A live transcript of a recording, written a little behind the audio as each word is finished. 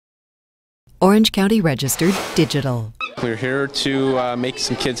Orange County Registered Digital. We're here to make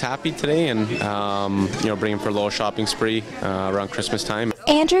some kids happy today and, bring them for a little shopping spree around Christmas time.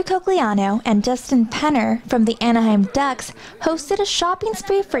 Andrew Cogliano and Dustin from the Anaheim Ducks hosted a shopping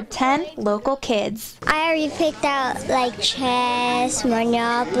spree for 10 local kids. I already picked out like chess,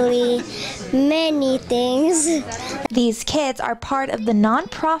 Monopoly, many things. These kids are part of the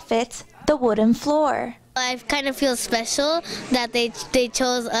nonprofit The Wooden Floor. I kind of feel special that they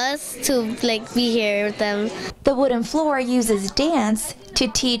chose us to be here with them. The Wooden Floor uses dance to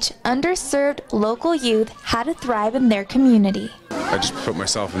teach underserved local youth how to thrive in their community. I just put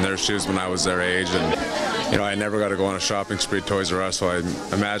myself in their shoes when I was their age, and I never got to go on a shopping spree at Toys R Us, so I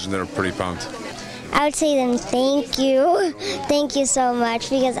imagine they're pretty pumped. I would say to them, thank you. Thank you so much,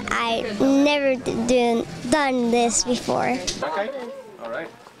 because I never done this before. Okay, all right.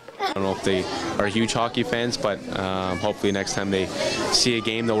 I don't know if they are huge hockey fans, but hopefully next time they see a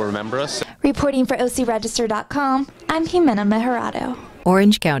game, they'll remember us. Reporting for OCRegister.com, I'm Ximena Mejorado.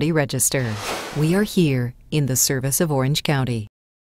 Orange County Register. We are here in the service of Orange County.